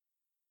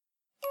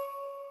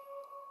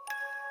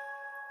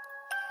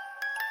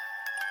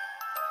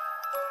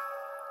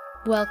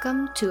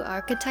Welcome to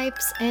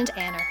Archetypes and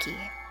Anarchy,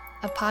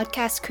 a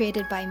podcast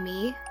created by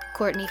me,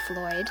 Courtney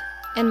Floyd,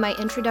 and my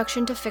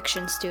Introduction to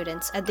Fiction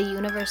students at the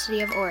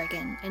University of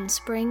Oregon in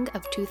spring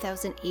of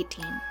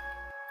 2018.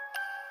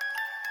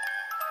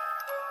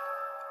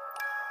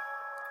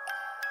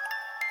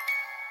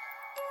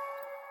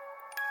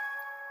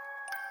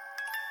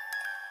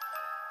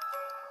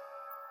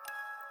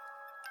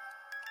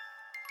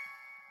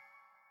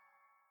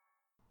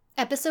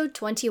 Episode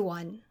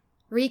 21,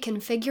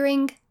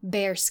 Reconfiguring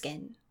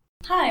Bearskin.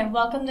 Hi,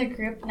 welcome to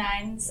Group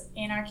 9's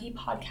Anarchy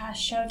podcast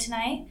show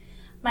tonight.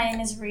 My name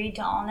is Reed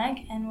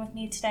Dolnick, and with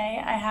me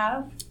today I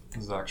have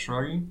Zach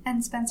Schragi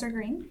and Spencer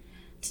Green.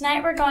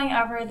 Tonight we're going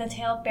over the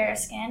tale of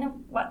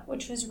Bearskin,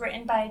 which was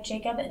written by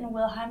Jacob and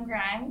Wilhelm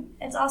Grimm.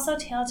 It's also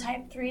tale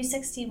type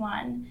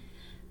 361,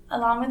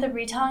 along with the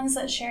retellings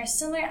that share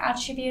similar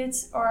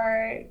attributes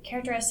or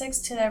characteristics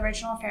to the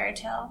original fairy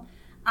tale.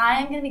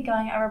 I am going to be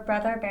going over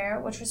Brother Bear,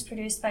 which was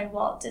produced by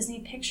Walt Disney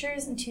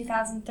Pictures in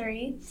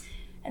 2003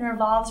 and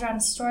revolves around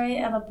the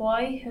story of a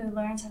boy who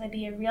learns how to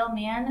be a real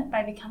man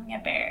by becoming a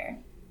bear.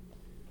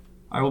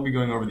 I will be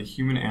going over The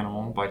Human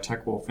Animal by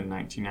Tech Wolf in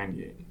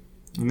 1998.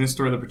 In this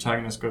story, the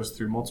protagonist goes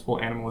through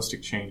multiple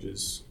animalistic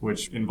changes,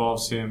 which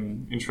involves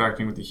him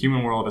interacting with the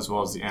human world as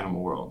well as the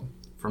animal world.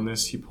 From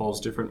this, he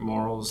pulls different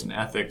morals and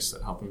ethics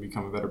that help him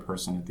become a better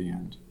person at the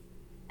end.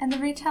 And the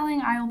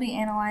retelling I will be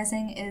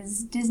analyzing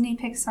is Disney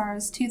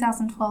Pixar's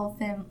 2012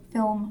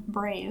 film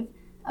Brave,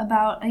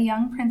 about a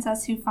young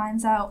princess who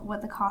finds out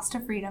what the cost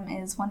of freedom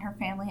is when her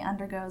family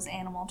undergoes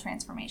animal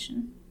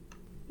transformation.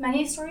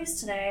 Many stories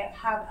today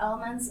have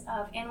elements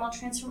of animal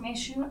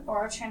transformation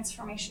or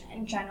transformation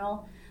in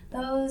general.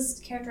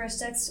 Those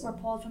characteristics were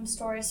pulled from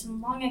stories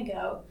from long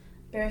ago,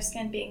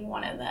 Bearskin being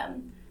one of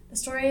them. The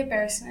story of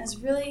Bearskin is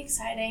really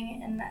exciting,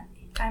 and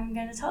I'm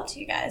going to tell it to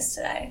you guys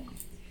today.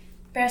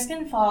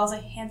 Bearskin follows a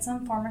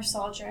handsome former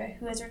soldier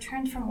who has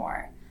returned from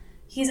war.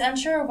 He's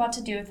unsure of what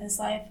to do with his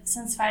life,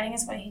 since fighting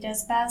is what he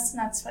does best, and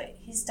that's what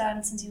he's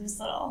done since he was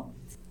little.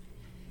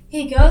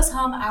 He goes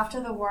home after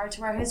the war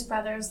to where his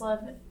brothers live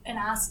and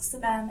asks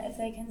them if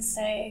they can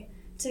stay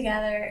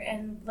together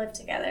and live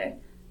together.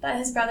 But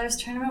his brothers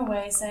turn him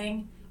away,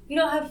 saying, "We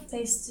don't have a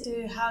place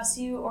to house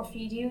you or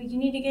feed you. You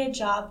need to get a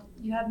job.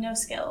 You have no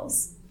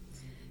skills."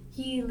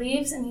 He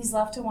leaves and he's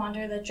left to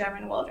wander the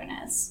German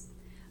wilderness.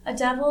 A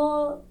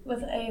devil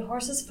with a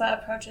horse's foot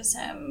approaches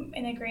him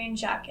in a green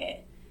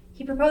jacket.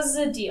 He proposes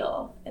a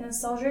deal, and the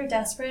soldier,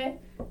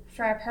 desperate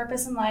for a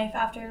purpose in life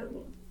after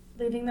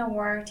leaving the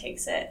war,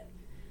 takes it.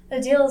 The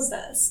deal is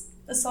this.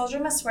 The soldier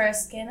must wear a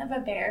skin of a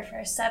bear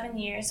for 7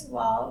 years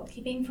while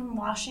keeping from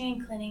washing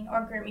and cleaning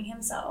or grooming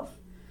himself.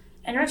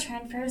 In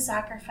return for his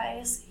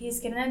sacrifice, he is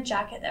given a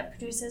jacket that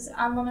produces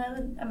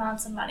unlimited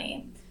amounts of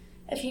money.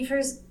 If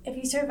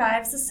he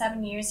survives the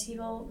 7 years, he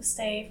will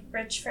stay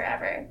rich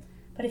forever.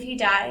 But if he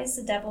dies,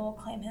 the devil will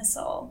claim his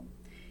soul.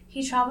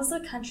 He travels the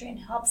country and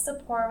helps the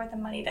poor with the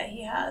money that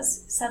he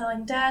has,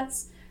 settling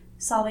debts,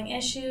 solving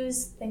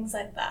issues, things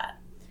like that.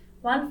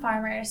 One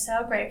farmer is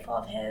so grateful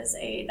of his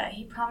aid that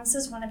he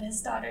promises one of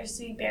his daughters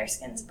to be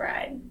Bearskin's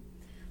bride.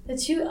 The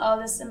two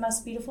eldest and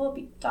most beautiful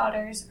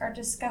daughters are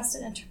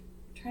disgusted and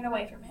turn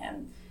away from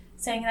him,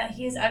 saying that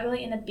he is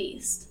ugly and a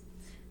beast.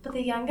 But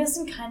the youngest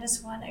and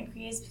kindest one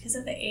agrees because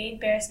of the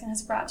aid Bearskin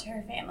has brought to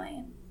her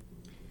family.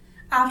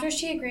 After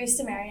she agrees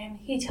to marry him,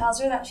 he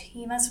tells her that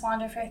he must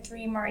wander for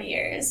 3 more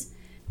years.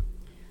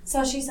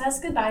 So she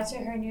says goodbye to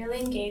her newly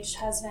engaged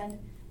husband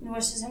and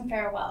wishes him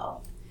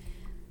farewell.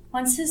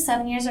 Once his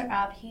 7 years are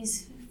up,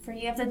 he's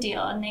free of the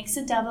deal and makes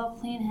the devil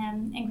clean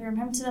him and groom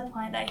him to the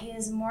point that he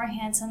is more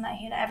handsome than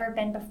he had ever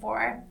been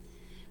before.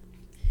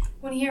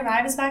 When he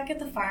arrives back at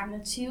the farm, the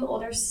two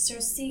older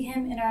sisters see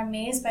him and are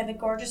amazed by the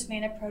gorgeous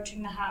man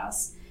approaching the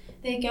house.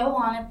 They go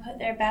on and put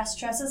their best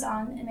dresses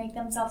on and make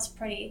themselves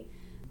pretty.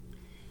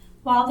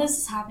 While this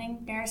is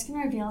happening, Bearskin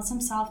reveals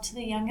himself to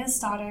the youngest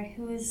daughter,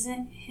 who is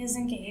his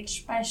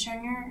engaged, by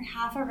showing her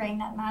half a ring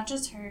that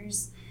matches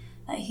hers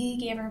that he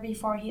gave her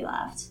before he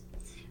left.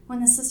 When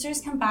the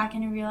sisters come back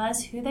and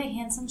realize who the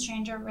handsome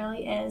stranger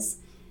really is,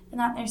 and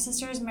that their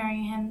sister is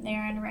marrying him, they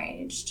are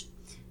enraged.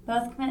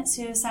 Both commit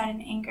suicide in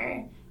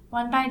anger,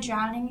 one by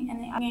drowning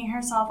and hanging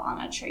herself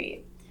on a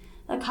tree.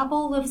 The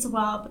couple lives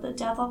well, but the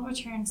devil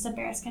returns to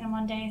Bearskin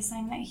one day,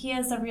 saying that he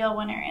is the real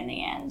winner in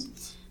the end,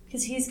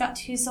 because he's got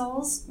 2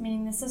 souls,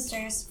 meaning the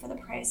sisters, for the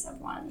price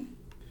of 1.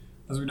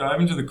 As we dive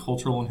into the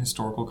cultural and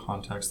historical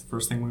context, the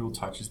first thing we will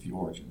touch is the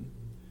origin.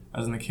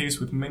 As in the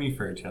case with many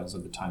fairy tales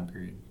of the time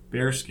period,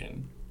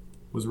 Bearskin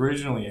was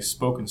originally a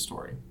spoken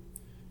story.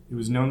 It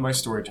was known by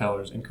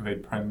storytellers and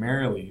conveyed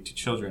primarily to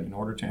children in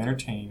order to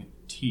entertain,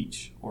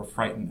 teach, or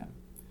frighten them.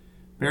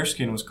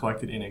 Bearskin was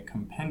collected in a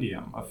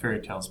compendium of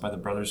fairy tales by the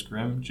brothers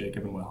Grimm,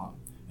 Jacob, and Wilhelm,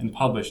 and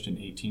published in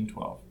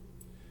 1812.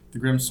 The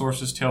Grimm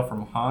sources tale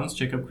from Hans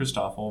Jacob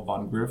Christoffel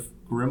von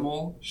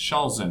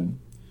Grimmel-Schalzen,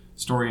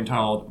 story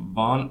entitled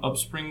Von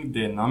Uppspring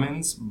des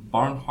Namens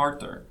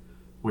Barnharter,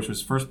 which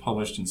was first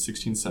published in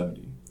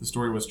 1670. The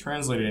story was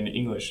translated into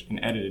English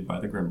and edited by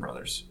the Grimm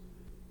brothers.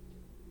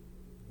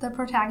 The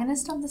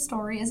protagonist of the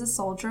story is a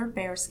soldier,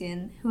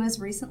 Bearskin, who has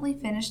recently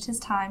finished his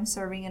time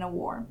serving in a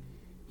war.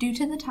 Due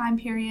to the time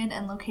period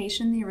and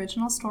location the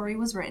original story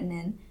was written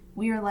in,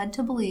 we are led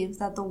to believe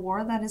that the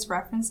war that is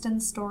referenced in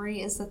the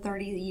story is the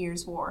 30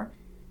 Years' War,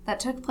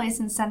 that took place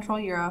in Central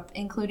Europe,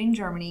 including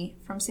Germany,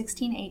 from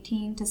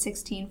 1618 to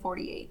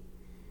 1648.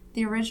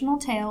 The original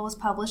tale was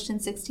published in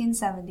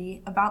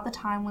 1670, about the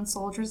time when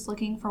soldiers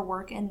looking for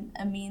work and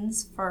a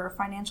means for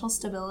financial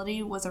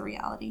stability was a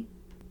reality.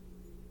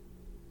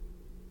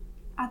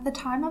 At the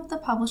time of the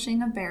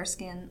publishing of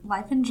Bearskin,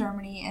 life in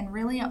Germany and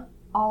really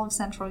all of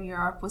Central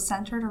Europe was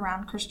centered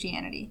around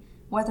Christianity,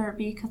 whether it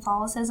be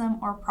Catholicism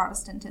or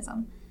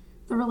Protestantism.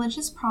 The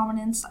religious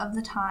prominence of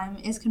the time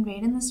is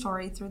conveyed in the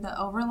story through the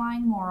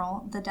overlying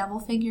moral, the devil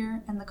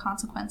figure, and the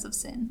consequence of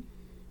sin.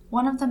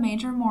 One of the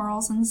major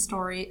morals in the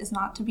story is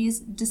not to be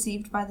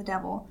deceived by the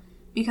devil,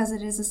 because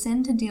it is a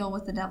sin to deal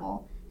with the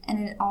devil, and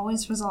it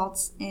always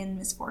results in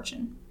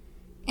misfortune.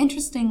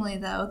 Interestingly,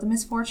 though, the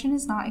misfortune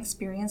is not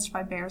experienced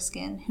by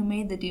Bearskin, who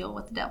made the deal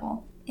with the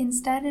devil.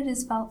 Instead, it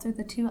is felt through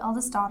the two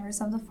eldest daughters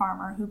of the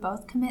farmer, who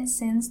both commit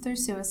sins through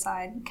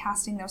suicide,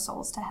 casting their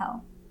souls to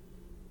hell.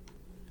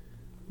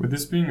 With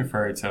this being a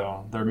fairy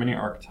tale, there are many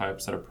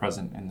archetypes that are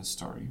present in this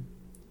story.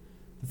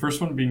 The first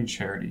one being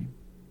charity.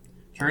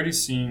 Charity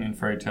is seen in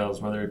fairy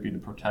tales whether it be the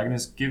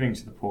protagonist giving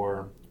to the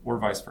poor or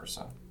vice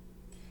versa.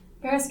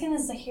 Bearskin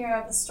is the hero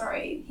of the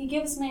story. He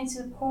gives money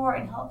to the poor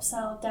and helps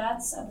settle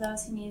debts of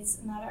those he meets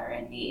and that are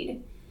in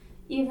need.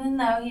 Even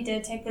though he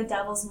did take the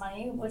devil's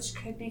money, which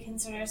could be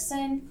considered a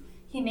sin,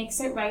 he makes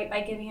it right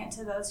by giving it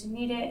to those who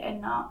need it and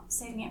not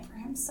saving it for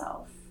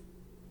himself.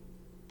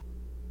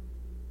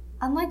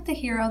 Unlike the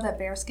hero that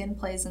Bearskin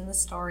plays in the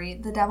story,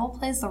 the devil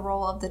plays the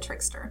role of the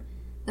trickster.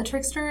 The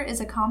trickster is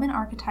a common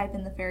archetype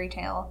in the fairy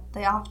tale.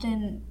 They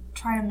often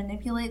try to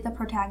manipulate the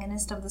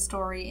protagonist of the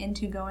story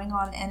into going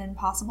on an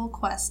impossible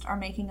quest or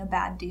making a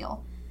bad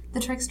deal. The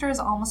trickster is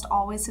almost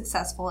always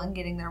successful in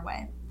getting their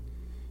way.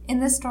 In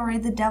this story,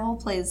 the devil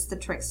plays the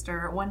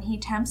trickster when he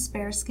tempts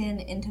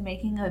Bearskin into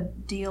making a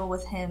deal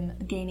with him,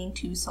 gaining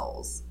 2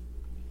 souls.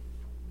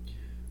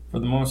 For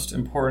the most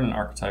important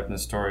archetype in the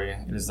story,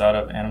 it is that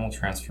of animal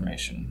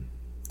transformation.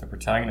 The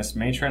protagonist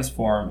may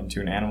transform into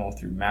an animal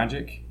through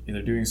magic,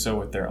 either doing so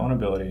with their own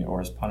ability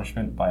or as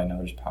punishment by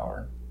another's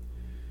power.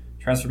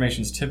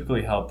 Transformations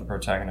typically help the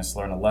protagonist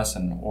learn a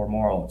lesson or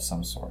moral of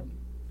some sort.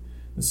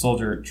 The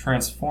soldier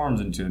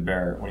transforms into the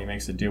bear when he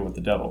makes a deal with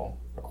the devil,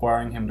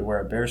 requiring him to wear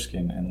a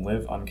bearskin and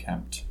live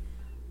unkempt.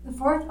 The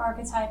fourth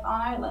archetype on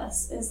our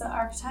list is the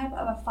archetype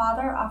of a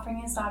father offering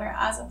his daughter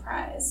as a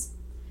prize.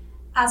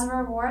 As a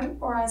reward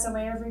or as a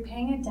way of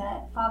repaying a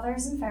debt,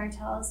 fathers in fairy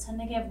tales tend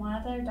to give one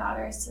of their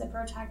daughters to the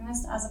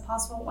protagonist as a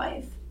possible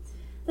wife.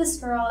 This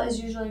girl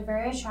is usually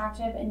very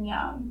attractive and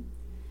young.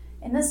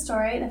 In this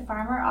story, the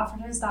farmer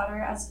offered his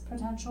daughter as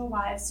potential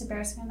wives to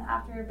Bearskin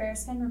after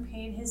Bearskin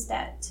repaid his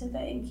debt to the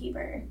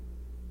innkeeper.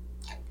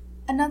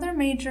 Another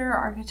major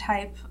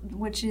archetype,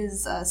 which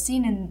is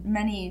seen in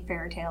many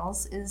fairy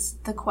tales, is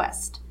the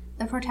quest.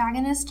 The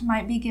protagonist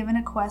might be given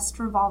a quest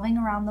revolving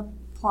around the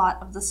plot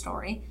of the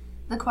story.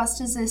 The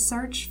quest is a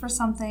search for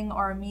something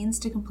or a means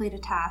to complete a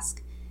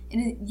task.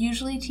 It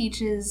usually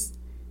teaches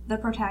the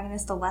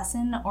protagonist a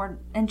lesson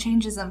and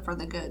changes them for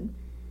the good.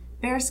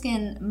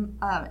 Bearskin,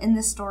 in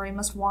this story,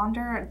 must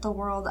wander the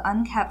world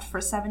unkept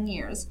for 7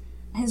 years.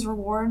 His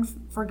reward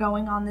for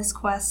going on this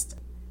quest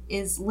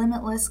is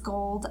limitless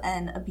gold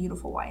and a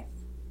beautiful wife.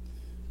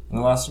 And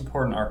the last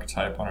important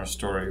archetype on our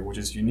story, which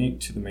is unique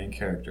to the main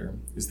character,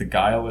 is the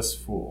guileless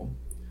fool.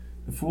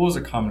 The fool is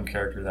a common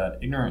character that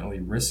ignorantly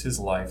risks his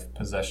life,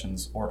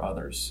 possessions, or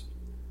others,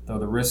 though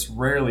the risks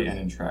rarely end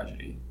in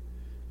tragedy.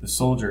 The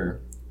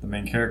soldier, the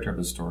main character of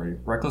the story,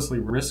 recklessly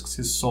risks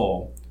his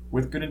soul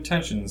with good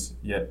intentions,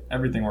 yet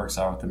everything works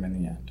out with him in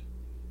the end.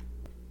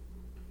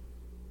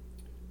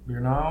 We are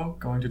now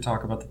going to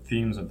talk about the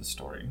themes of the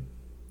story.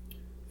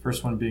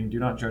 First one being, do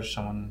not judge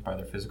someone by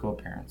their physical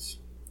appearance.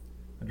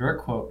 A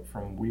direct quote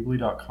from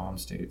Weebly.com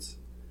states,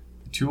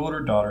 "The 2 older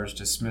daughters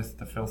dismissed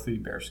the filthy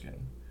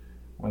Bearskin.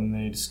 When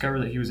they discovered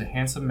that he was a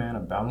handsome man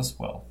of boundless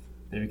wealth,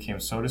 they became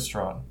so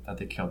distraught that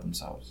they killed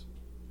themselves."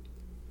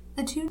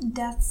 The 2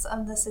 deaths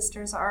of the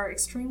sisters are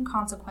extreme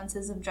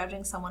consequences of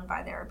judging someone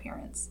by their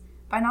appearance.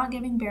 By not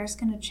giving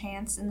Bearskin a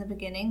chance in the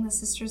beginning, the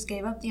sisters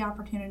gave up the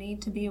opportunity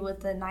to be with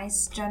the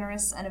nice,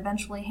 generous, and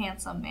eventually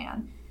handsome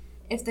man.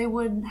 If they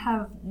would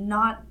have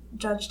not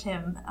judged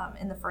him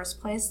in the first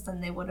place, then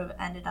they would have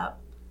ended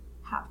up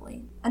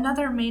happily.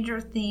 Another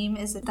major theme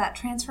is that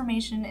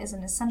transformation is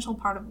an essential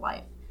part of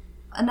life.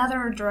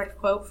 Another direct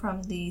quote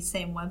from the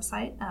same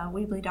website,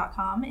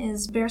 Weebly.com,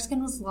 is,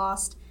 "Bearskin was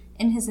lost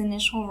in his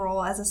initial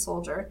role as a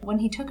soldier. When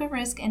he took a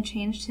risk and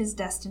changed his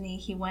destiny,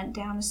 he went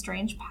down a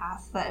strange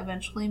path that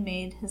eventually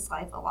made his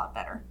life a lot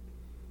better."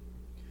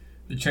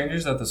 The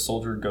changes that the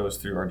soldier goes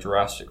through are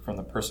drastic from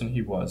the person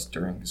he was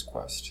during his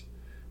quest,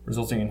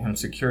 resulting in him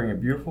securing a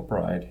beautiful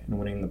bride and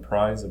winning the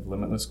prize of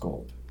limitless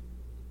gold.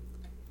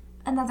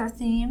 Another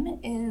theme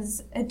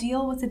is a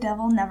deal with the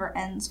devil never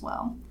ends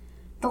well.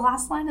 The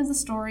last line of the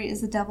story is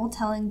the devil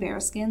telling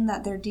Bearskin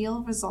that their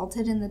deal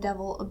resulted in the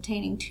devil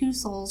obtaining 2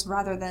 souls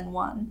rather than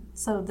 1,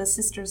 so the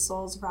sisters'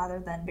 souls rather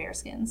than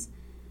Bearskin's.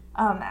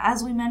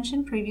 As we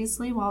mentioned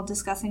previously while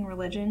discussing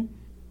religion,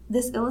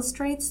 this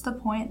illustrates the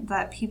point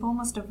that people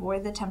must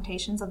avoid the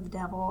temptations of the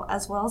devil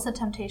as well as the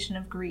temptation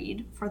of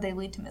greed, for they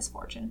lead to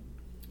misfortune.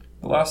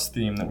 The last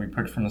theme that we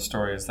picked from the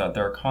story is that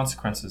there are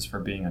consequences for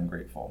being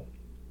ungrateful.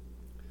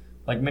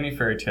 Like many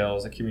fairy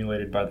tales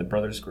accumulated by the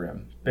Brothers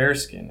Grimm,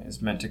 Bearskin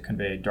is meant to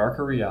convey a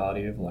darker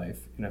reality of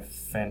life in a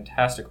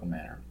fantastical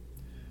manner.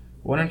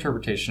 One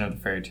interpretation of the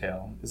fairy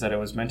tale is that it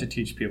was meant to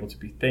teach people to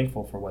be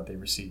thankful for what they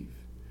receive.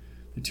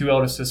 The 2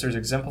 eldest sisters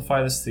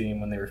exemplify this theme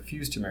when they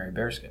refuse to marry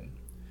Bearskin.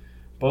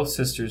 Both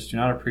sisters do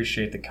not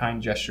appreciate the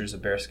kind gestures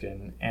of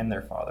Bearskin and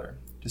their father,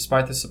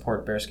 despite the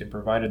support Bearskin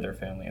provided their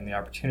family and the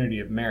opportunity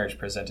of marriage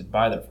presented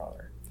by their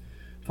father.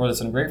 For this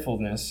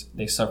ungratefulness,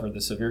 they suffered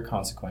the severe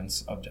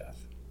consequence of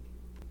death.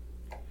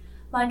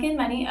 Like in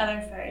many other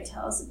fairy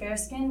tales,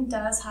 Bearskin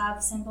does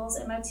have symbols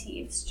and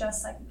motifs,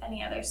 just like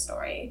any other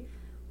story.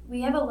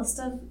 We have a list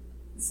of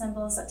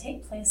symbols that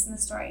take place in the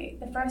story,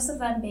 the first of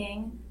them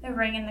being the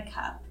ring and the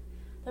cup.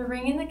 The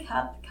ring and the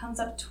cup comes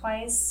up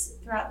twice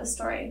throughout the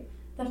story,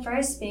 the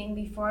first being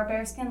before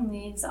Bearskin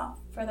leaves off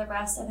for the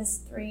rest of his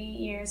 3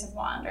 years of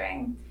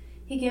wandering.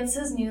 He gives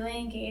his newly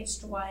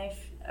engaged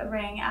wife a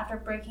ring after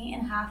breaking it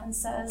in half and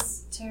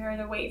says to her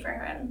to wait for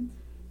him,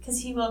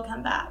 because he will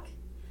come back.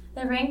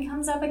 The ring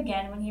comes up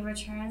again when he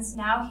returns,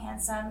 now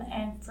handsome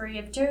and free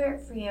of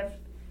dirt, free of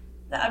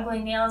the ugly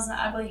nails and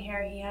the ugly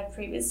hair he had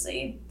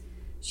previously.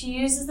 She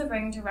uses the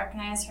ring to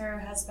recognize her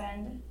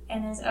husband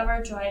and is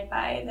overjoyed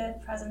by the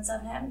presence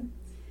of him.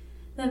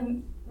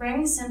 The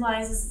ring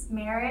symbolizes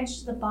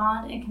marriage, the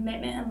bond and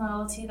commitment and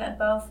loyalty that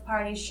both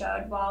parties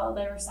showed while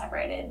they were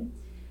separated.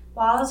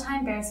 While the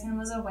time Bearskin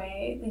was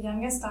away, the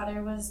youngest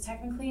daughter was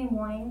technically in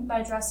mourning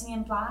by dressing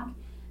in black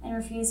and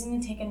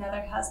refusing to take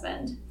another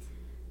husband.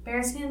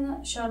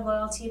 Bearskin showed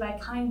loyalty by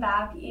coming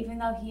back even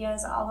though he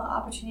has all the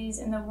opportunities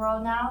in the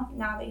world now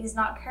that he's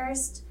not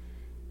cursed,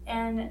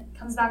 and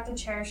comes back to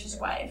cherish his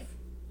wife.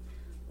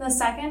 The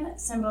second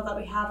symbol that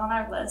we have on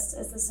our list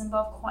is the symbol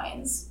of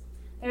coins.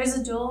 There is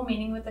a dual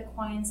meaning with the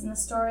coins in the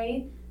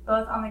story,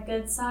 both on the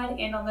good side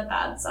and on the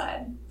bad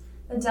side.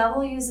 The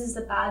devil uses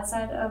the bad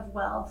side of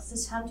wealth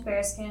to tempt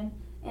Bearskin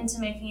into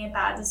making a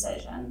bad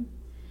decision.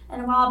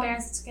 And while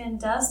Bearskin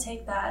does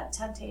take that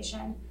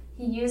temptation,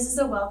 he uses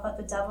the wealth that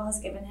the devil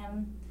has given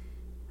him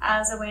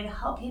as a way to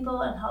help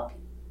people and help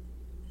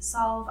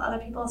solve other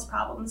people's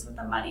problems with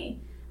the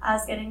money,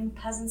 as getting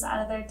peasants out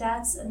of their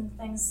debts and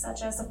things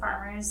such as the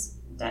farmer's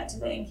debt to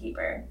the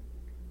innkeeper.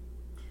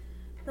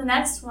 The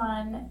next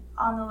one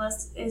on the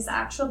list is the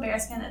actual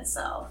bearskin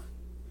itself.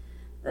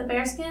 The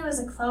bearskin was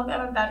a cloak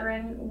of a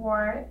veteran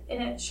war,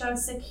 and it showed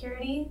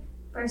security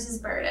versus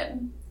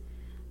burden.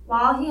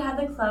 While he had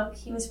the cloak,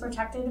 he was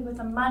protected with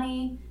the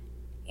money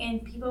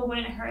and people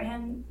wouldn't hurt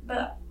him,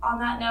 but on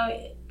that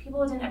note,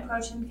 people didn't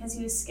approach him because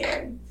he was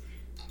scared,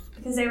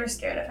 because they were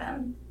scared of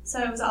him.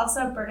 So it was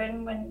also a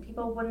burden when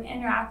people wouldn't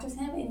interact with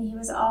him, and he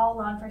was all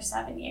alone for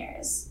 7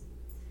 years.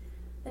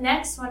 The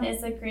next one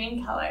is the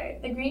green color.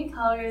 The green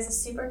color is a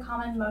super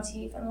common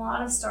motif in a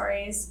lot of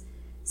stories,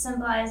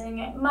 symbolizing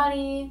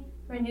money,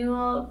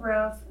 renewal,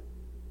 growth,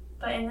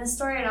 but in this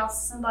story it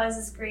also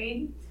symbolizes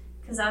greed,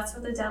 because that's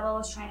what the devil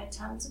was trying to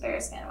tempt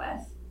Bearskin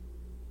with.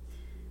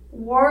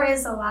 War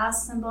is the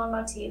last symbol and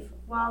motif.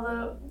 While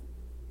the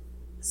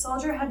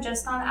soldier had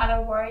just gone out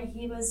of war,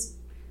 he was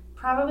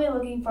probably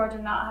looking forward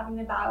to not having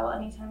to battle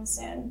anytime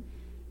soon.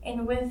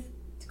 And with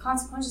the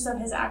consequences of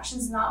his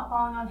actions not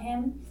falling on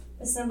him,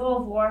 the symbol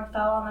of war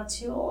fell on the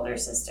 2 older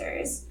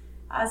sisters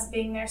as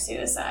being their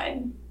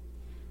suicide.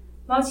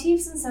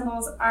 Motifs and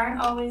symbols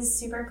aren't always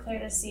super clear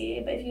to see,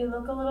 but if you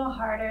look a little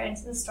harder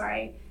into the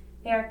story,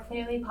 they are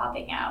clearly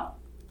popping out.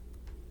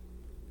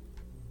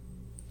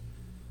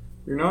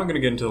 We're now going to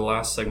get into the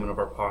last segment of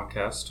our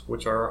podcast,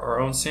 which are our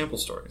own sample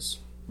stories,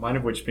 mine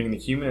of which being The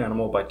Human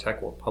Animal by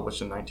Tekla,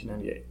 published in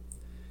 1998.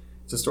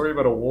 It's a story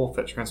about a wolf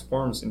that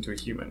transforms into a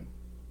human.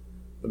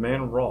 The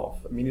man,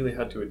 Rolf, immediately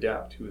had to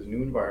adapt to his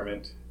new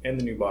environment and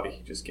the new body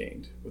he just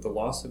gained. With the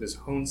loss of his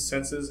honed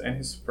senses and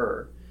his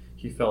fur,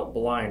 he felt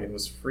blind and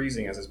was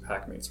freezing as his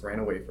packmates ran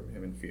away from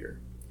him in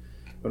fear.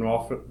 When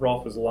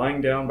Rolf was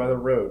lying down by the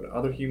road,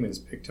 other humans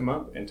picked him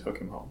up and took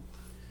him home.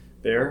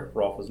 There,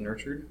 Rolf was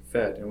nurtured,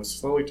 fed, and was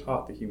slowly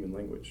taught the human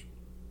language.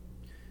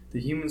 The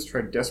humans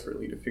tried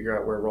desperately to figure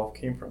out where Rolf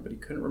came from, but he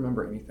couldn't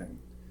remember anything.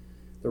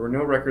 There were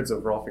no records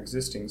of Rolf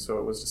existing, so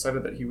it was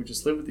decided that he would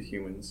just live with the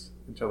humans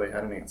until they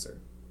had an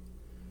answer.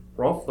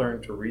 Rolf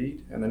learned to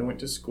read and then went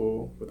to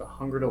school with a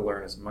hunger to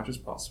learn as much as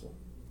possible.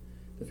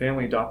 The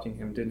family adopting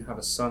him didn't have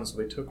a son, so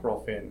they took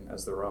Rolf in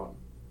as their own.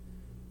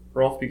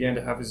 Rolf began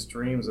to have his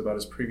dreams about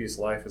his previous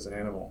life as an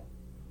animal,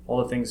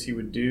 all the things he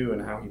would do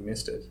and how he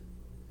missed it.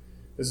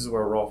 This is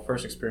where Rolf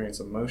first experienced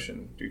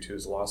emotion due to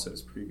his loss of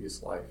his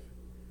previous life.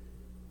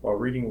 While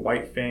reading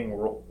White Fang,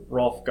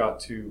 Rolf got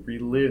to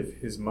relive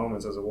his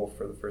moments as a wolf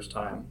for the first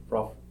time.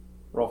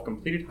 Rolf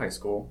completed high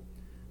school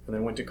and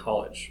then went to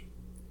college.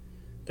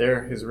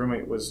 There, his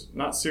roommate was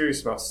not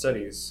serious about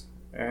studies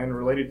and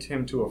related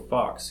him to a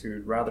fox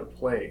who'd rather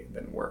play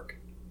than work.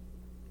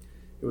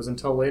 It was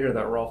until later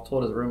that Rolf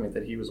told his roommate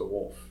that he was a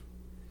wolf.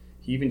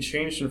 He even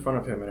changed in front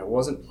of him, and it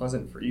wasn't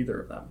pleasant for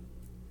either of them.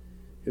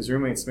 His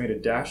roommates made a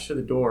dash to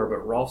the door,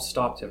 but Rolf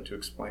stopped him to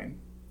explain.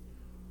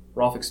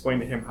 Rolf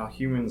explained to him how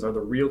humans are the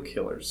real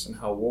killers and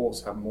how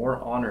wolves have more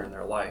honor in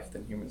their life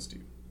than humans do.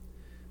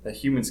 That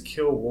humans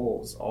kill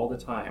wolves all the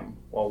time,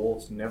 while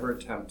wolves never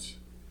attempt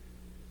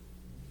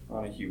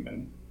on a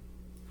human.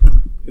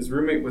 His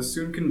roommate was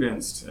soon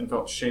convinced and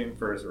felt shame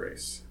for his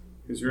race.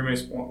 His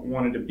roommates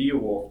wanted to be a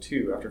wolf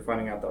too after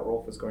finding out that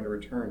Rolf was going to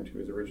return to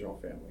his original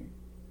family.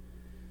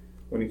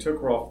 When he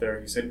took Rolf there,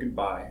 he said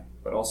goodbye,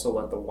 but also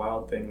let the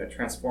wild thing that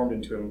transformed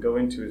into him go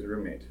into his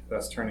roommate,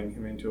 thus turning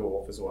him into a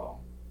wolf as well.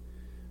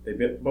 They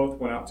both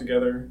went out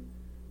together,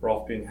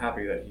 Rolf being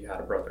happy that he had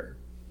a brother.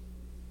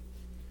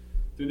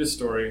 Through this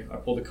story, I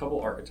pulled a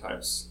couple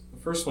archetypes, the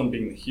first one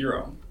being the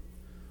hero.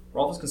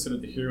 Rolf is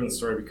considered the hero in the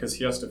story because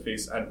he has to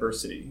face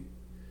adversity.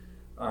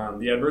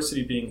 The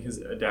adversity being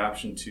his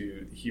adaptation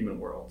to the human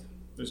world.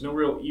 There's no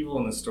real evil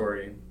in the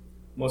story,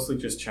 mostly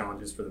just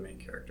challenges for the main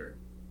character.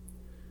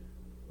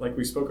 Like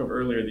we spoke of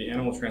earlier, the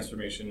animal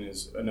transformation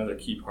is another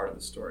key part of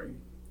the story.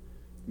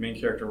 The main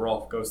character,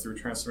 Rolf, goes through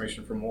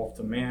transformation from wolf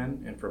to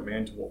man and from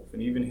man to wolf,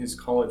 and even his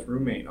college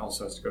roommate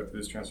also has to go through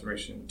this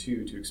transformation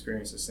too to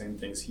experience the same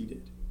things he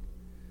did.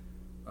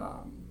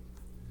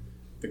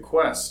 The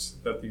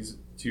quest that these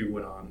two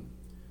went on,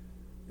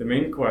 the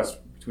main quest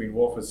between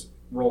Rolf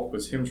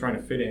was him trying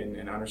to fit in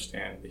and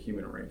understand the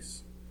human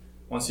race.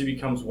 Once he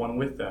becomes one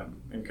with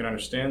them and can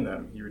understand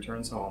them, he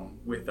returns home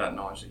with that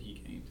knowledge that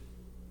he gained.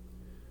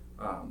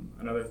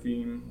 Another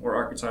theme or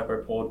archetype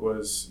I pulled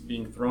was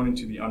being thrown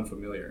into the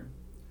unfamiliar.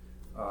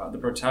 The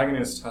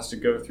protagonist has to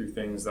go through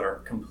things that are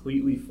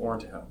completely foreign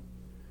to him.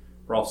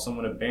 Rolf,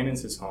 someone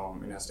abandons his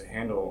home and has to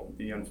handle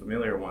the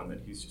unfamiliar one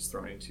that he's just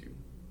thrown into,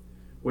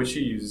 which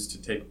he uses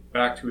to take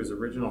back to his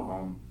original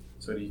home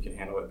so that he can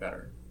handle it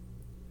better.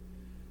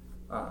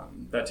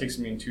 That takes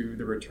me into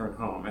the return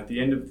home. At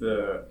the end of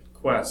the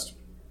quest,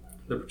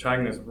 the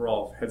protagonist,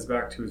 Rolf, heads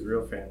back to his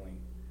real family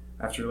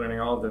after learning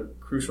all the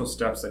crucial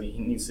steps that he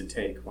needs to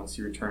take once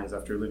he returns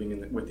after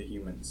living with the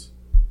humans.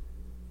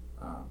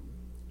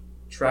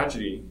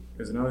 Tragedy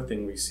is another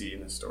thing we see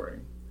in this story.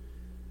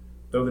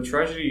 Though the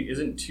tragedy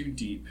isn't too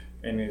deep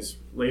and is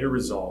later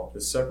resolved,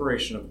 the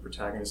separation of the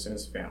protagonist and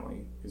his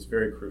family is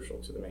very crucial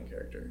to the main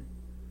character.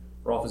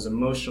 Rolf is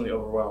emotionally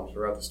overwhelmed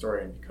throughout the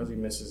story, and because he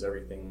misses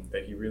everything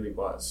that he really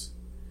was,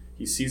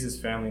 he sees his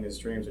family in his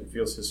dreams and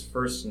feels his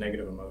first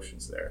negative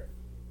emotions there.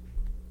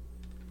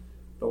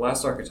 The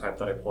last archetype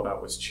that I pulled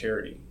out was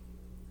charity.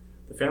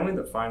 The family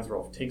that finds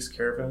Rolf takes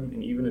care of him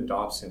and even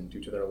adopts him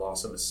due to their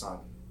loss of a son.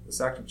 This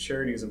act of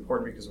charity is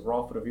important because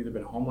Rolf would have either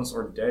been homeless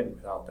or dead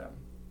without them.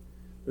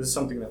 This is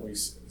something that we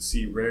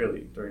see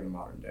rarely during the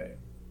modern day.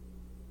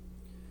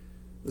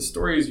 The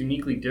story is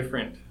uniquely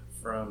different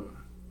from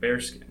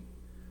Bearskin.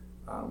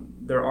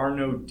 There are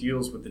no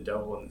deals with the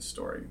devil in this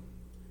story.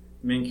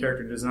 The main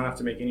character does not have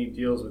to make any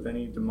deals with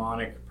any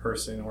demonic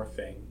person or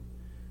thing.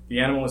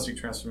 The animalistic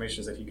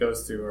transformations that he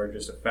goes through are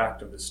just a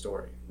fact of the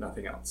story,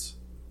 nothing else.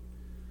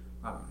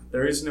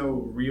 There is no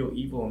real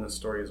evil in this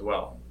story as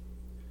well.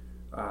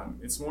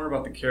 It's more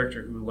about the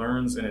character who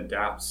learns and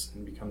adapts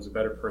and becomes a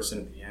better person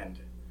at the end,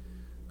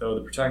 though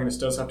the protagonist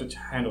does have to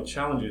handle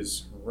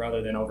challenges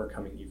rather than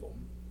overcoming evil.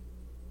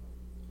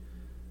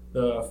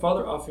 The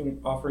father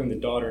offering the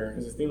daughter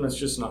is a theme that's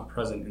just not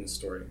present in the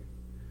story.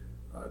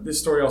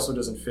 This story also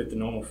doesn't fit the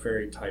normal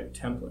fairy type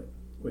template,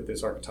 with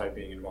this archetype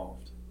being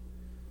involved.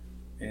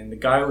 And the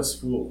guileless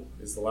fool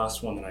is the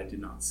last one that I did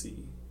not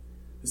see.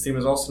 This theme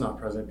is also not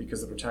present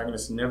because the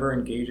protagonist never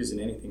engages in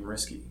anything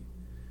risky.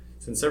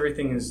 Since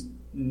everything is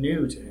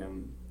new to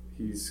him,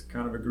 he's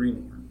kind of a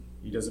greenhorn.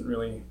 He doesn't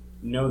really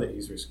know that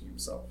he's risking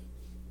himself.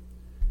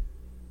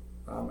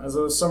 As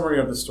a summary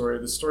of the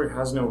story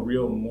has no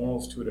real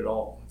morals to it at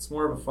all. It's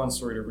more of a fun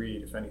story to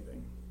read, if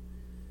anything.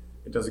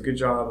 It does a good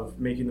job of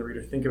making the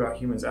reader think about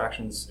humans'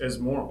 actions as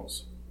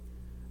morals.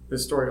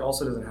 This story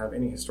also doesn't have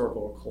any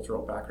historical or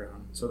cultural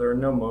background, so there are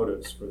no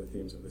motives for the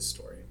themes of this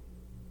story.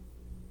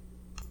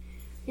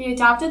 The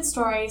adapted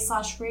story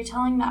 /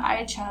 retelling that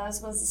I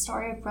chose was the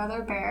story of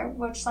Brother Bear,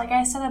 which, like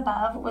I said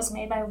above, was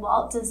made by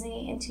Walt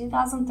Disney in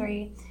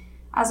 2003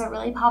 as a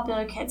really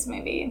popular kids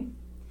movie.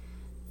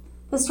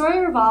 The story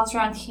revolves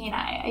around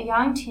Kenai, a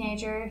young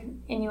teenager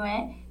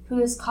Inuit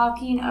who is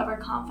cocky and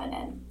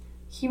overconfident.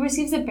 He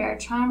receives a bear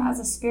charm as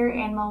a spirit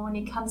animal when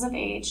he comes of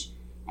age,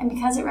 and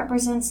because it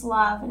represents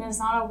love and is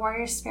not a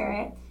warrior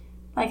spirit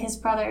like his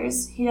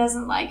brothers, he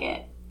doesn't like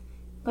it.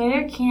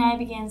 Later, Kenai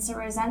begins to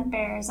resent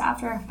bears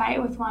after a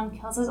fight with one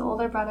kills his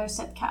older brother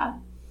Sitka.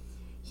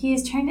 He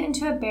is turned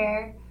into a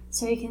bear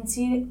so he can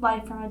see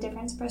life from a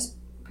different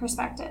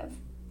perspective.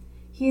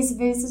 He is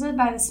visited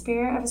by the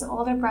spirit of his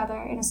older brother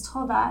and is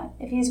told that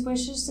if he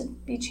wishes to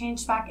be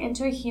changed back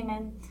into a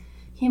human,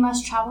 he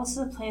must travel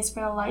to the place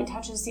where the light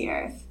touches the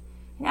earth.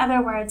 In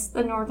other words,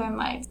 the Northern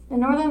Lights. The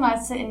Northern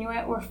Lights to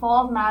Inuit were full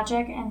of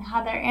magic and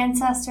had their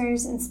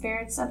ancestors and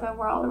spirits of the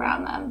world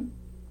around them.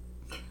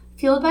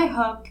 Fueled by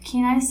hope,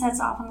 Kenai sets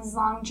off on his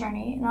long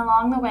journey, and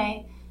along the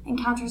way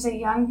encounters a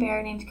young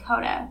bear named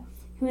Coda,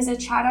 who is a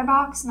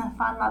chatterbox and a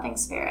fun-loving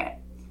spirit.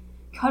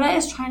 Coda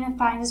is trying to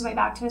find his way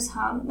back to his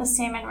home, the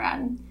Salmon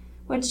Run,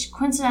 which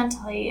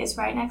coincidentally is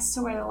right next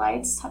to where the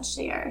lights touch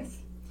the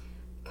earth.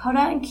 Coda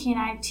and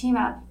Kenai team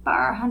up, but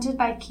are hunted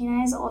by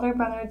Kenai's older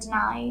brother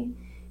Denali,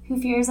 who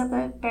fears that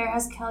the bear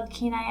has killed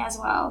Kenai as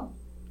well.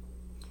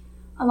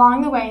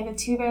 Along the way, the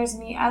two bears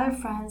meet other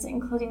friends,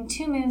 including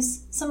 2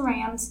 moose, some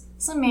rams,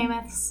 some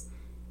mammoths,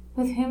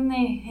 with whom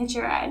they hitch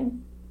a ride.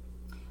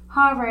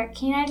 However,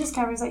 Kenai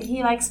discovers that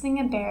he likes being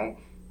a bear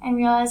and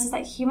realizes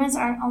that humans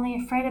aren't only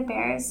afraid of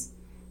bears.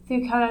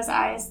 Through Coda's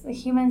eyes, the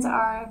humans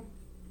are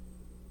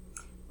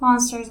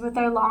monsters with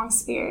their long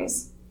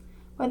spears.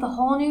 With a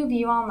whole new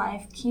view on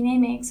life, Kenai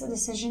makes a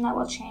decision that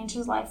will change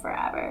his life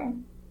forever.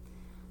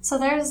 So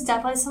there's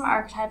definitely some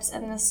archetypes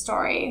in this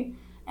story,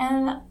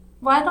 and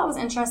what I thought was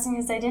interesting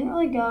is they didn't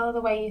really go the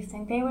way you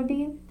think they would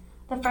be.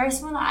 The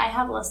first one that I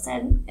have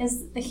listed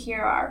is the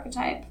hero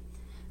archetype.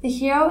 The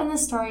hero in the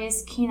story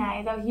is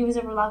Kenai, though he was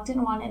a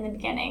reluctant one in the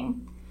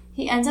beginning.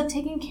 He ends up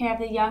taking care of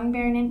the young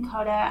bear named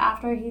Coda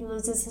after he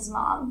loses his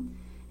mom,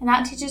 and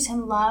that teaches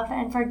him love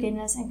and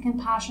forgiveness and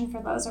compassion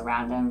for those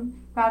around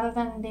him, rather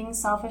than being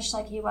selfish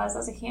like he was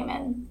as a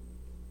human.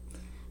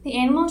 The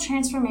animal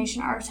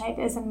transformation archetype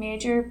is a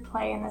major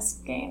play in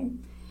this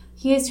game.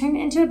 He is turned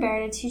into a bear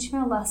to teach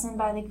him a lesson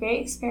by the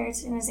great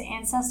spirits in his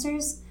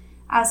ancestors,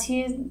 as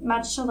he has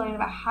much to learn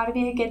about how to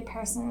be a good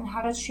person and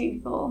how to treat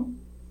people.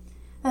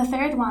 The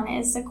third one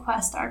is the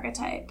quest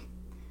archetype.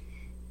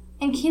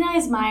 In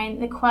Kenai's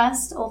mind, the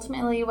quest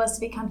ultimately was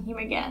to become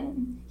human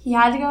again. He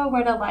had to go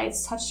where the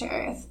lights touched the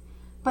earth,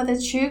 but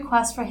the true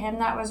quest for him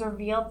that was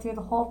revealed through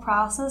the whole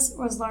process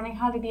was learning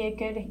how to be a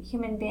good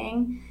human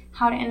being,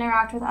 how to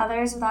interact with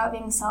others without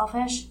being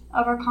selfish,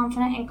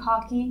 overconfident and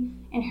cocky,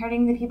 and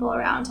hurting the people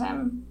around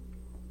him.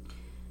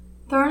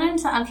 Thrown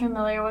into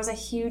unfamiliar was a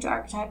huge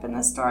archetype in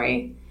this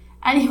story.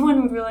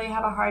 Anyone would really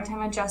have a hard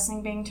time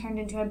adjusting being turned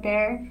into a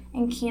bear,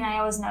 and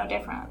Kenai was no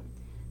different.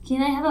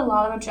 Kenai had a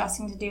lot of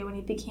adjusting to do when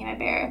he became a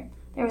bear.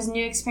 There was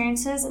new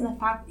experiences, and the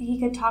fact that he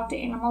could talk to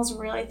animals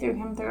really threw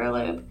him through a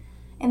loop.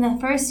 In the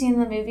first scene of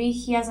the movie,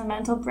 he has a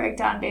mental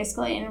breakdown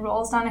basically and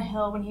rolls down a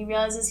hill when he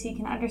realizes he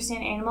can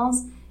understand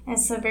animals and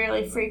is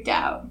severely freaked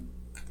out.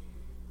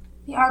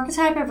 The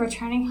archetype of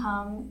returning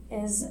home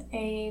is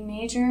a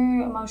major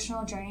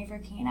emotional journey for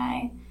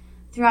Kenai.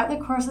 Throughout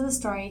the course of the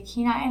story,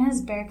 Kenai and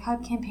his bear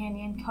cub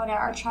companion Coda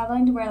are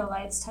traveling to where the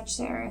lights touch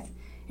the earth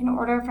in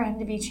order for him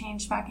to be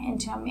changed back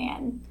into a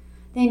man.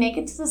 They make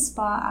it to the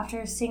spot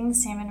after seeing the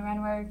salmon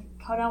run where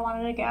Coda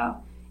wanted to go,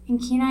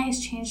 and Kenai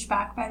is changed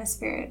back by the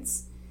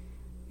spirits.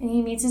 And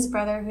he meets his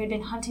brother who had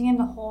been hunting him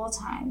the whole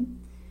time.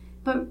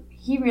 But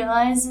he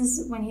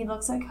realizes when he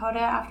looks at Coda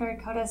after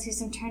Coda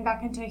sees him turn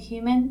back into a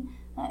human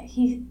that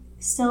he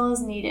still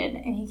is needed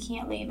and he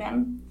can't leave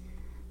him.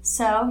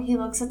 So he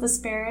looks at the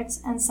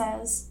spirits and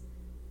says,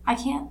 "I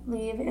can't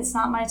leave, it's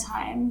not my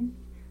time."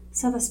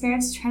 So the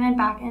spirits turn him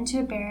back into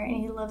a bear and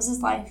he lives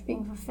his life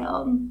being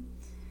fulfilled.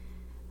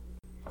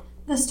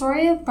 The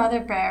story of Brother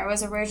Bear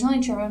was originally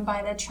driven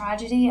by the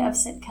tragedy of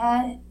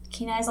Sitka,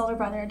 Kenai's older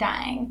brother,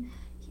 dying.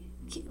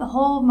 The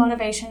whole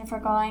motivation for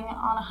going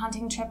on a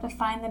hunting trip to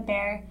find the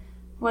bear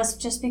was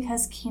just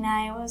because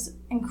Kenai was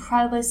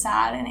incredibly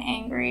sad and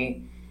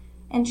angry,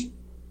 and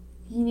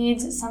he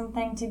needs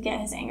something to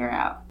get his anger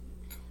out.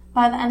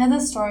 By the end of the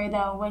story,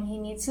 though, when he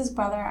meets his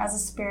brother as a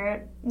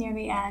spirit near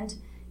the end,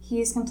 he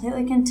is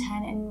completely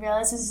content and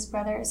realizes his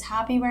brother is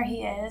happy where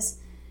he is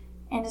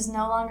and is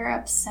no longer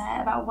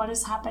upset about what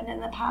has happened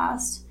in the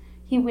past.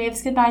 He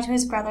waves goodbye to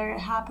his brother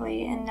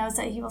happily and knows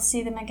that he will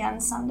see them again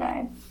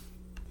someday.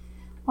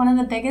 One of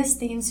the biggest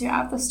themes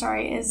throughout the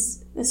story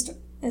is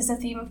the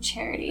theme of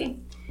charity.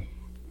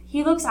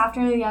 He looks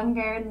after the young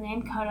bear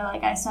named Coda,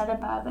 like I said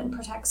above, and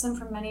protects him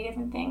from many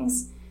different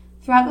things.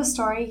 Throughout the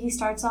story, he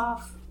starts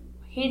off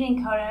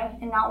hating Coda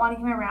and not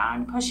wanting him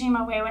around, pushing him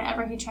away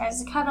whenever he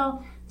tries to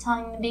cuddle,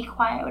 telling him to be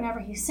quiet whenever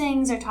he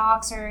sings or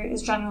talks or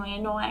is generally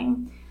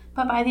annoying.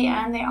 But by the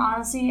end, they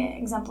honestly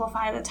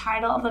exemplify the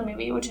title of the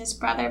movie, which is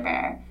Brother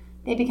Bear.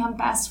 They become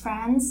best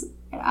friends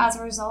as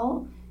a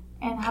result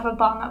and have a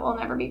bond that will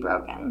never be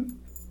broken.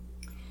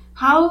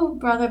 How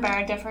Brother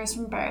Bear differs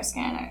from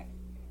Bearskin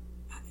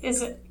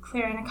is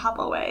clear in a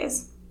couple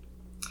ways.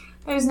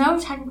 There's no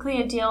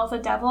technically a deal with the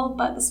devil,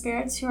 but the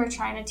spirits who are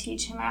trying to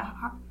teach him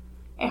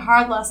a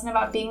hard lesson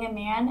about being a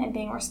man and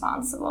being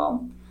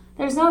responsible.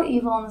 There's no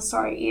evil in the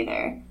story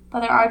either,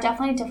 but there are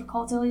definitely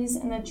difficulties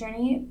in the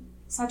journey,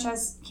 such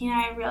as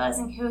Kenai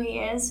realizing who he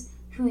is,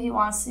 who he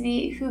wants to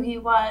be, who he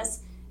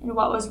was, and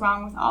what was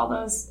wrong with all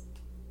those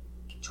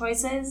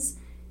choices,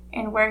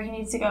 and where he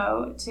needs to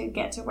go to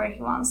get to where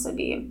he wants to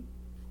be.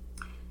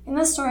 In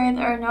this story,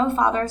 there are no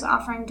fathers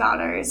offering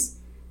daughters,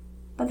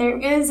 but there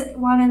is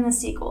one in the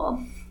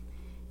sequel.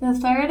 The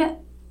third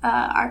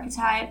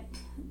archetype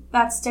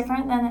that's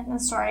different than in the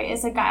story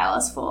is a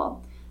guileless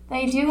fool.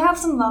 They do have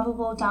some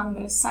lovable Don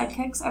Moose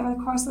sidekicks over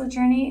the course of the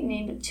journey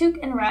named Took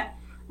and Rhett,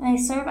 and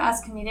they serve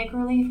as comedic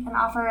relief and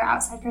offer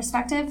outside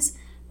perspectives,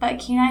 but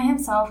Kenai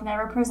himself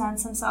never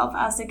presents himself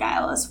as the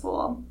guileless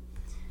fool.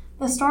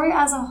 The story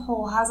as a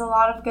whole has a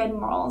lot of good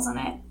morals in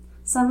it,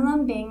 some of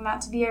them being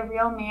that to be a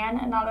real man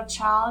and not a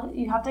child,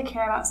 you have to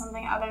care about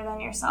something other than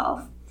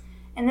yourself.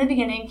 In the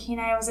beginning,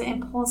 Kenai was an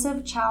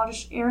impulsive,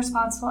 childish,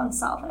 irresponsible, and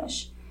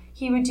selfish.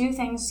 He would do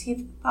things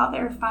he thought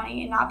they were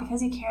funny and not because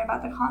he cared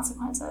about the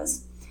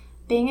consequences.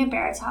 Being a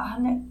bear taught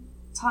him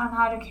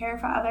how to care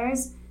for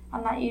others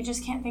and that you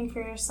just can't think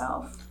for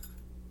yourself.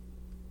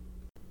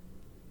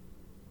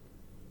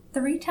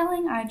 The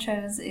retelling I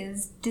chose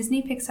is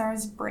Disney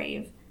Pixar's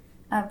Brave,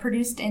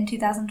 produced in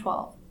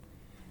 2012.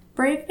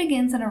 Brave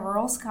begins in a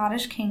rural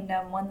Scottish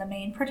kingdom when the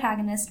main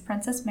protagonist,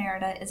 Princess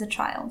Merida, is a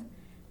child.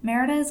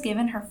 Merida is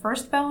given her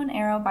first bow and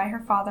arrow by her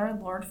father,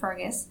 Lord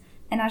Fergus,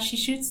 and as she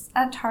shoots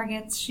at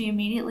targets, she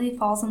immediately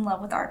falls in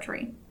love with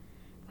archery.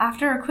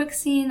 After a quick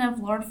scene of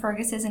Lord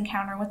Fergus's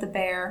encounter with the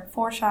bear,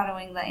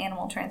 foreshadowing the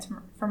animal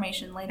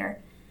transformation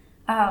later,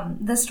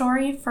 the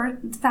story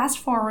fast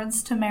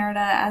forwards to Merida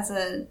as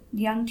a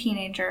young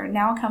teenager,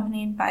 now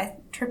accompanied by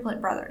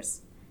triplet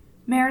brothers.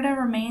 Merida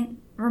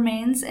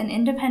remains an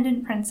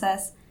independent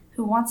princess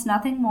who wants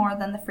nothing more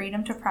than the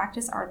freedom to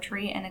practice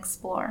archery and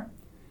explore.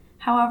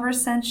 However,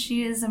 since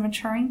she is a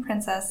maturing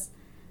princess,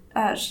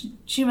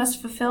 she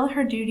must fulfill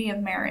her duty of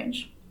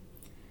marriage.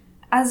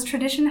 As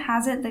tradition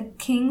has it, the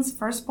king's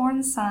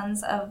firstborn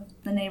sons of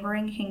the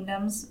neighboring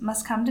kingdoms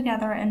must come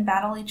together and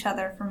battle each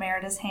other for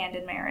Merida's hand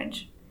in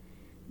marriage.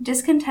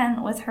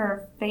 Discontent with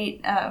her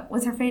fate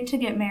to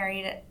get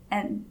married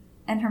and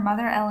her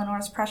mother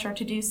Eleanor's pressure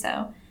to do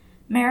so,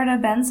 Merida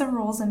bends the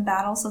rules and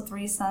battles the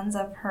three sons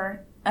of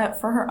her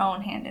for her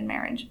own hand in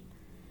marriage.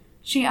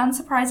 She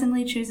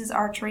unsurprisingly chooses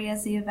archery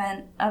as the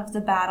event of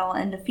the battle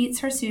and defeats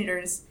her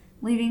suitors,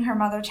 leaving her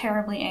mother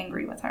terribly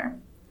angry with her.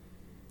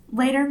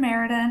 Later,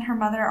 Merida and her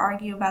mother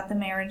argue about the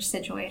marriage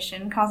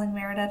situation, causing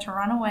Merida to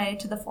run away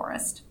to the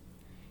forest.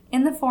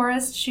 In the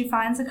forest, she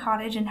finds a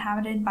cottage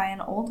inhabited by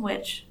an old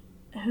witch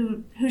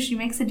who she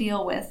makes a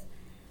deal with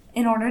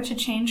in order to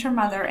change her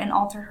mother and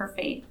alter her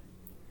fate.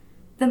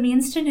 The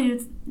means to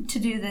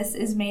do this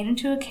is made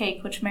into a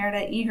cake which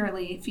Merida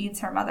eagerly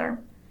feeds her mother,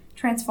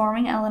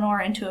 transforming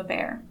Eleanor into a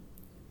bear.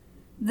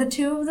 The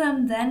two of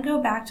them then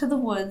go back to the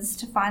woods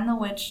to find the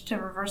witch to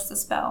reverse the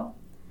spell.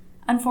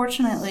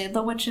 Unfortunately,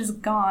 the witch is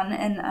gone,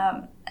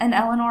 and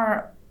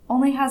Eleanor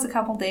only has a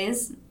couple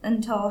days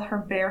until her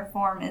bear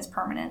form is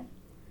permanent.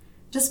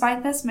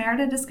 Despite this,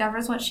 Merida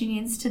discovers what she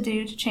needs to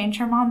do to change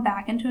her mom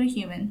back into a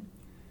human.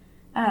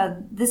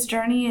 This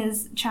journey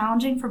is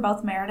challenging for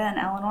both Merida and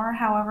Eleanor,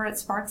 however, it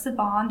sparks a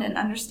bond and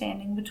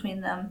understanding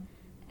between them,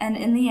 and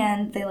in the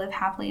end, they live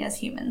happily as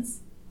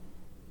humans.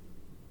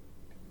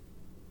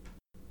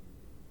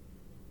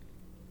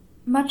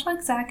 Much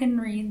like Zach and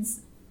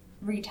Reed's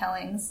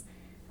retellings,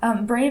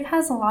 Brave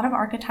has a lot of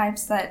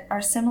archetypes that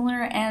are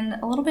similar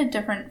and a little bit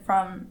different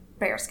from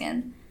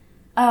Bearskin.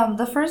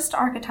 The first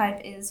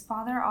archetype is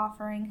father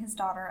offering his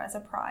daughter as a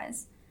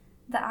prize.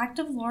 The act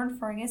of Lord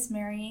Fergus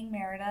marrying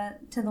Merida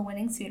to the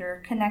winning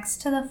suitor connects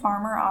to the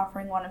farmer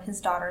offering one of his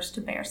daughters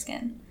to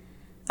Bearskin.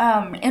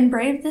 In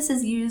Brave, this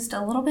is used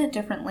a little bit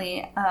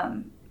differently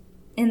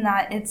in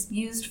that it's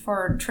used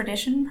for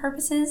tradition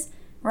purposes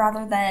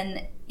rather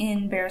than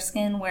in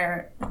Bearskin,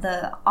 where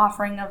the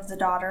offering of the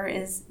daughter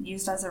is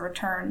used as a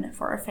return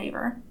for a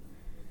favor.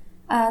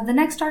 The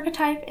next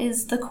archetype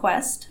is the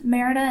quest.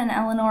 Merida and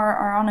Eleanor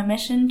are on a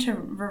mission to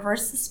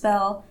reverse the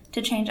spell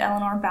to change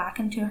Eleanor back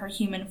into her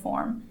human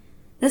form.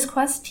 This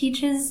quest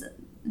teaches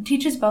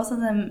both of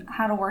them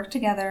how to work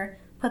together,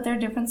 put their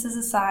differences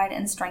aside,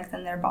 and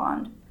strengthen their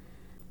bond.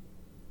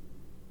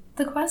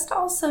 The quest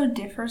also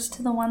differs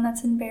to the one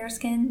that's in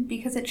Bearskin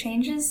because it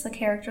changes the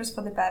characters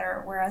for the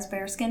better, whereas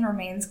Bearskin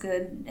remains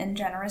good and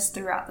generous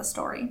throughout the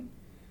story.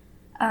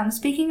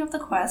 Speaking of the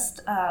quest,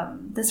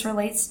 this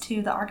relates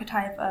to the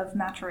archetype of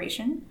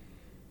maturation,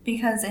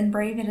 because in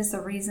Brave it is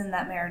the reason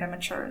that Merida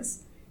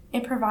matures.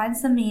 It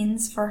provides the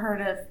means for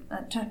her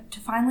to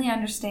finally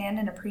understand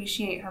and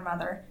appreciate her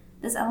mother.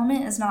 This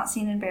element is not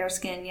seen in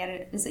Bearskin, yet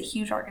it is a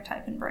huge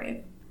archetype in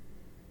Brave.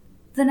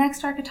 The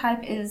next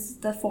archetype is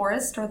the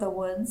forest or the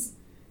woods.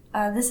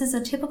 This is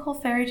a typical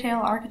fairy tale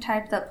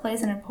archetype that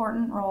plays an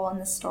important role in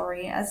the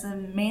story as the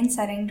main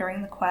setting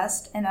during the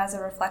quest and as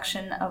a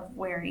reflection of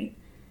Wary.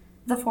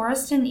 The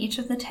forest in each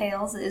of the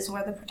tales is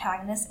where the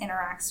protagonist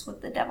interacts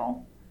with the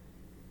devil.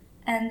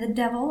 And the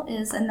devil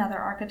is another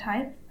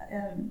archetype.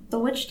 The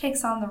witch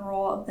takes on the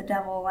role of the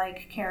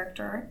devil-like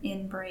character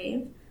in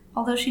Brave,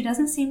 although she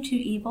doesn't seem too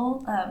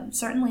evil,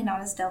 certainly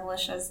not as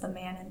devilish as the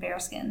man in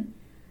Bearskin.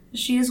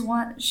 She is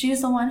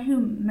the one who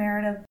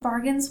Merida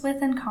bargains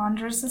with and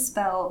conjures a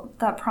spell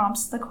that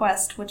prompts the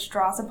quest, which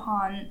draws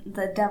upon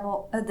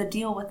the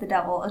deal with the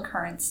devil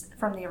occurrence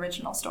from the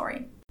original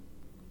story.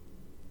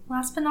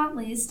 Last but not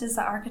least is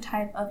the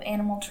archetype of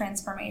animal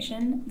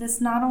transformation.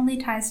 This not only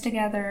ties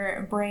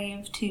together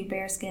Brave to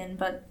Bearskin,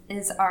 but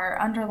is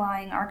our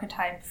underlying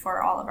archetype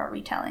for all of our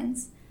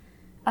retellings.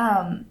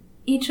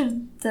 Each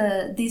of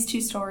these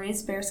two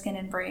stories, Bearskin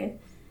and Brave,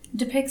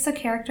 depicts a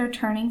character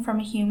turning from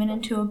a human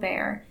into a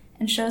bear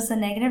and shows the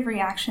negative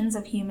reactions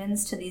of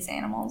humans to these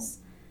animals.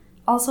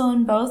 Also,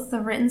 in both the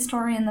written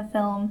story and the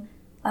film,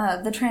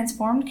 the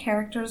transformed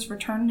characters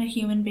return to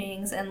human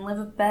beings and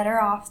live better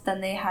off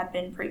than they had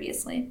been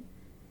previously.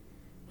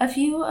 A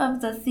few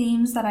of the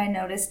themes that I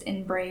noticed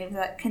in Brave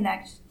that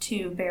connect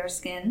to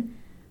Bearskin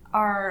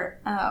are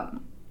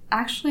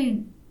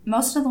actually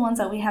most of the ones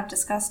that we have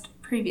discussed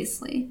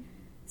previously.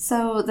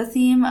 So the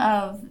theme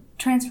of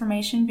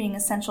transformation being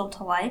essential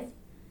to life,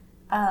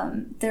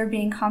 there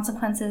being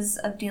consequences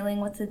of dealing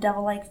with the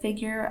devil-like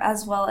figure,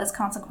 as well as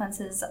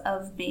consequences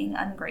of being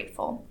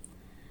ungrateful.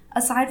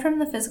 Aside from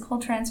the physical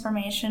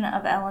transformation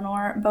of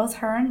Eleanor, both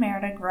her and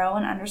Merida grow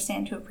and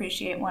understand to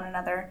appreciate one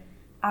another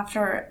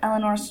after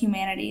Eleanor's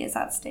humanity is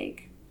at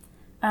stake.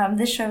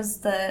 This shows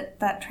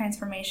that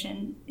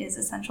transformation is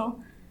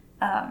essential.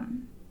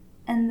 And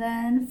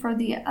then for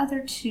the other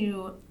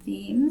two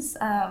themes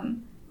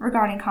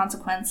regarding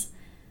consequence,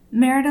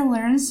 Merida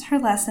learns her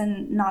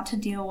lesson not to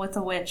deal with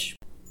a witch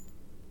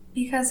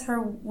because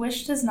her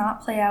wish does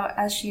not play out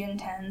as she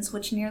intends,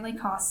 which nearly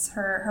costs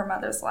her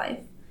mother's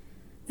life.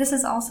 This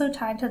is also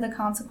tied to the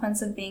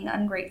consequence of being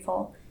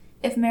ungrateful.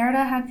 If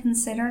Merida had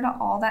considered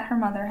all that her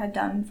mother had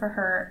done for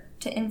her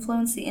to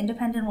influence the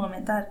independent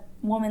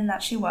woman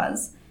that she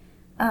was,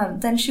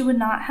 then she would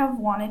not have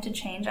wanted to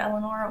change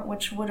Eleanor,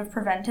 which would have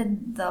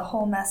prevented the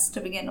whole mess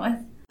to begin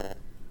with.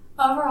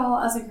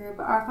 Overall, as a group,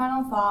 our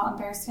final thought on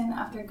Bearskin,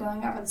 after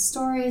going over the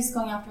stories,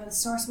 going after the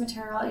source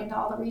material, and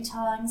all the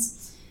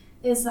retellings,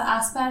 is the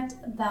aspect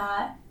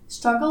that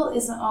struggle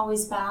isn't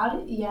always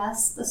bad.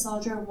 Yes, the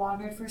soldier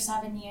wandered for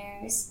 7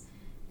 years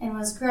and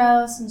was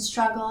gross and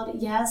struggled.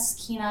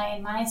 Yes, Kenai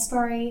in my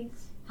story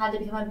had to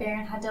become a bear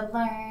and had to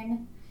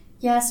learn.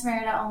 Yes,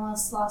 Merida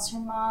almost lost her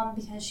mom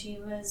because she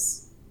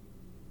was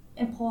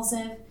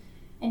impulsive.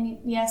 And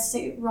yes,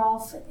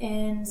 Rolf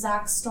in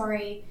Zach's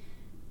story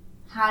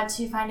had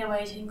to find a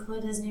way to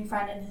include his new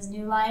friend in his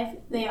new life.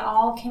 They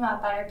all came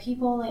out better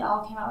people. They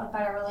all came out with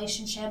better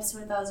relationships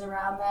with those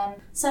around them.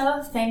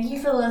 So thank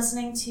you for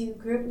listening to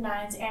Group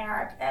 9's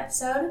Anarch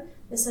episode.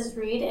 This is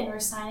Reed, and we're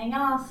signing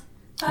off.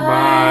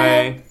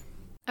 Bye.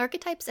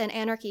 Archetypes and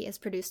Anarchy is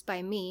produced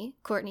by me,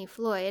 Courtney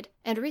Floyd,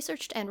 and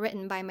researched and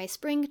written by my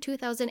spring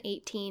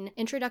 2018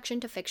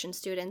 Introduction to Fiction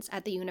students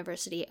at the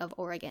University of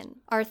Oregon.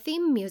 Our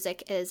theme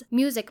music is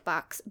Music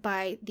Box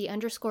by the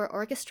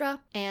 _orchestra,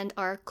 and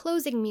our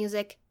closing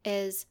music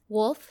is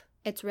Wolf,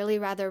 It's Really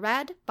Rather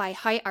Rad by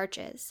High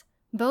Arches,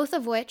 both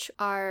of which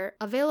are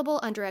available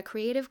under a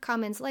Creative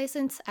Commons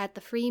license at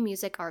the Free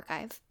Music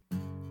Archive.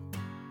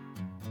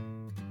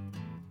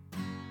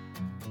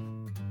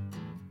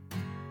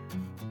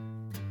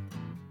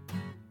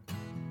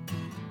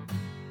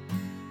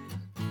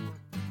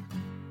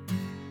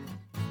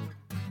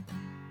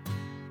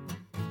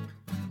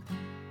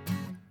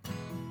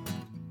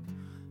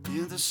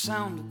 Hear the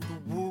sound of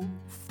the wolf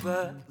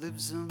that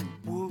lives in the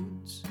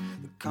woods,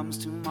 that comes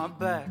to my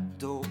back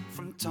door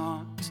from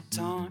time to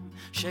time.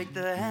 Shake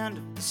the hand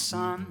of the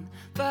sun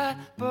that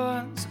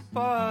burns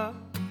above,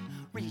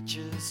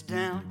 reaches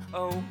down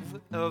over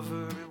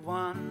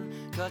everyone.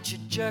 Got your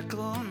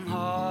Jekyll and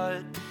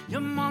Hyde, your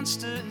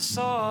monster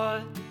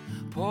inside,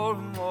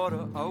 pouring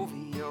water over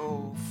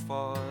your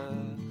fire.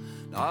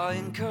 I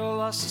incur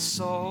lost a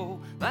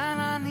soul, then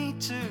I need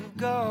to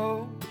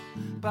go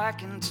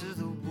back into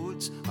the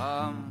woods,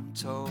 I'm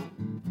told.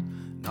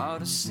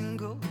 Not a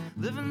single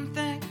living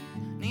thing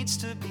needs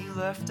to be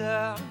left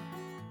out.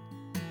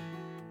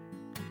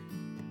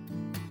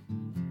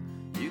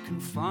 You can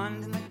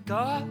find in the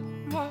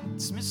garden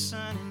what's missing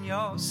in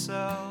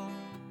yourself.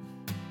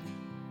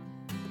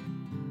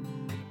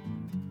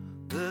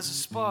 There's a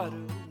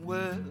spider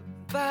web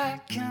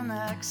that can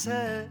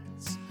access,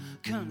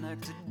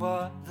 connected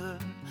by the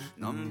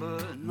number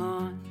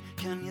 9.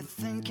 Can you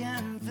think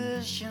in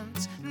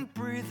visions and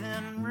breathe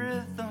in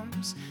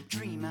rhythms?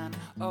 Dream an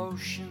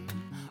ocean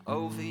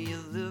over your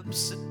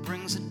lips. It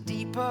brings a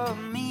deeper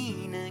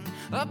meaning,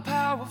 a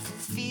powerful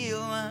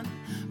feeling,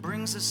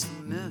 brings us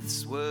the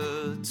myths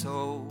we're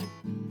told.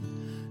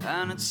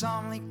 And it's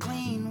only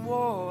clean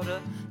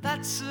water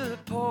that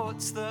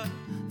supports the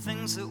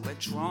things that we're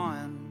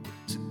trying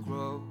to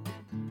grow.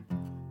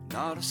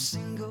 Not a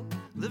single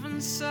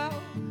living cell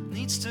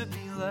needs to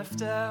be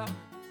left out.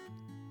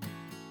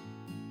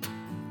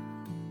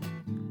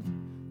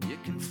 You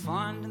can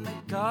find in the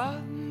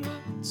garden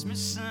what's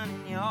missing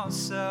in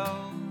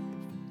yourself.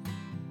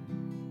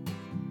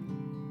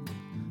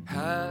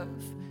 Have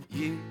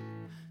you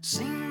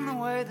seen the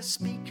way the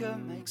speaker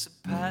makes a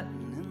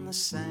pattern in the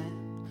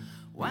sand?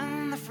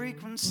 When the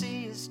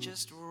frequency is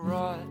just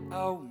right,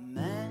 oh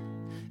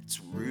man, it's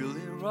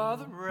really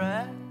rather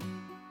rad.